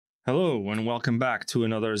Hello and welcome back to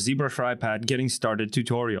another ZBrush for iPad Getting Started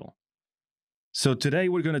tutorial. So today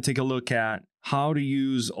we're going to take a look at how to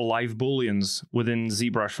use live booleans within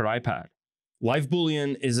ZBrush for iPad. Live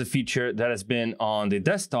boolean is a feature that has been on the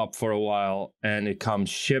desktop for a while and it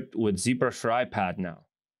comes shipped with ZBrush for iPad now.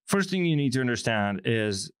 First thing you need to understand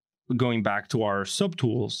is, going back to our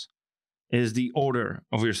subtools, is the order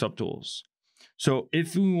of your subtools. So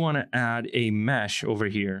if we want to add a mesh over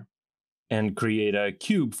here, and create a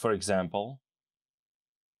cube, for example.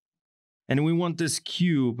 And we want this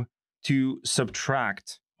cube to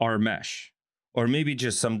subtract our mesh, or maybe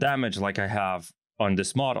just some damage like I have on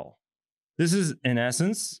this model. This is, in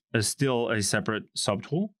essence, still a separate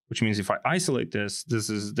subtool, which means if I isolate this, this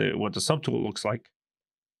is what the subtool looks like.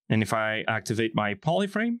 And if I activate my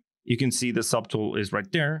polyframe, you can see the subtool is right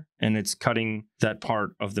there, and it's cutting that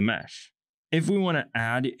part of the mesh. If we want to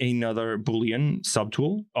add another Boolean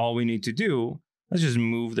subtool, all we need to do, let's just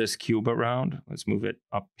move this cube around. Let's move it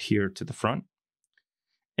up here to the front.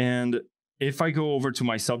 And if I go over to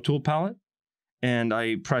my subtool palette and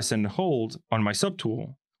I press and hold on my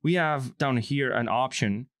subtool, we have down here an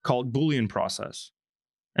option called Boolean Process.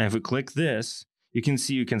 And if we click this, you can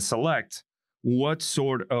see you can select what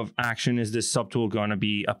sort of action is this subtool going to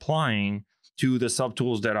be applying to the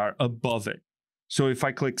subtools that are above it. So if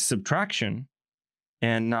I click subtraction,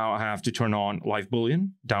 and now I have to turn on live boolean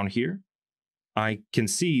down here, I can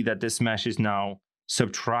see that this mesh is now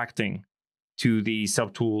subtracting to the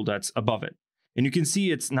subtool that's above it. And you can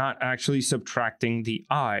see it's not actually subtracting the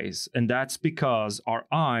eyes. And that's because our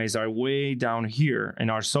eyes are way down here in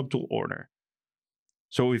our subtool order.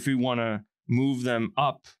 So if we want to move them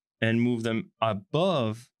up and move them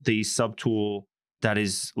above the subtool that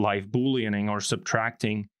is live booleaning or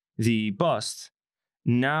subtracting the bust,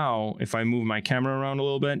 now, if I move my camera around a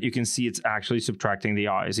little bit, you can see it's actually subtracting the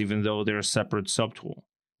eyes, even though they're a separate subtool.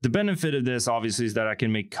 The benefit of this, obviously, is that I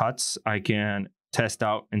can make cuts. I can test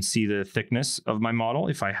out and see the thickness of my model,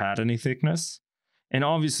 if I had any thickness. And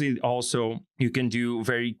obviously, also, you can do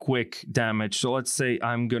very quick damage. So let's say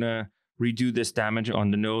I'm going to redo this damage on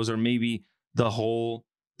the nose, or maybe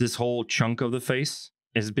this whole chunk of the face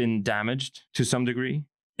has been damaged to some degree.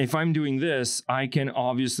 If I'm doing this, I can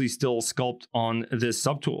obviously still sculpt on this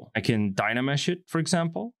subtool. I can dynamesh it, for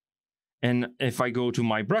example. And if I go to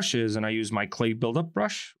my brushes and I use my clay buildup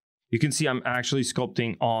brush, you can see I'm actually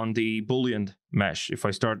sculpting on the Boolean mesh. If I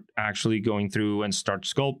start actually going through and start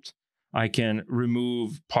sculpt, I can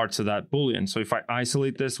remove parts of that Boolean. So if I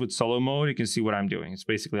isolate this with solo mode, you can see what I'm doing. It's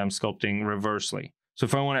basically I'm sculpting reversely. So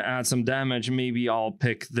if I want to add some damage, maybe I'll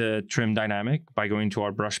pick the trim dynamic by going to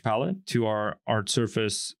our brush palette, to our art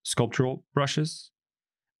surface sculptural brushes,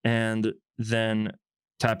 and then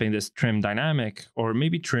tapping this trim dynamic, or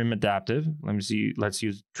maybe trim adaptive. Let's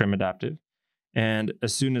use trim adaptive. And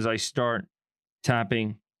as soon as I start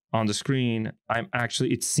tapping on the screen,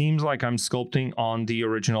 it seems like I'm sculpting on the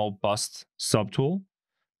original bust subtool,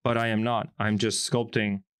 but I am not. I'm just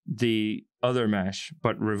sculpting the other mesh,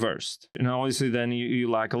 but reversed. And obviously then you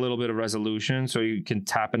lack a little bit of resolution, so you can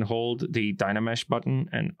tap and hold the Dynamesh button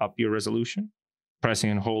and up your resolution, pressing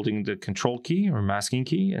and holding the control key or masking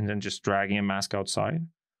key, and then just dragging a mask outside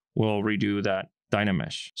will redo that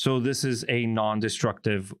Dynamesh. So this is a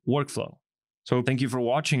non-destructive workflow. So thank you for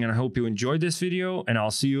watching, and I hope you enjoyed this video, and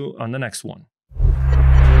I'll see you on the next one.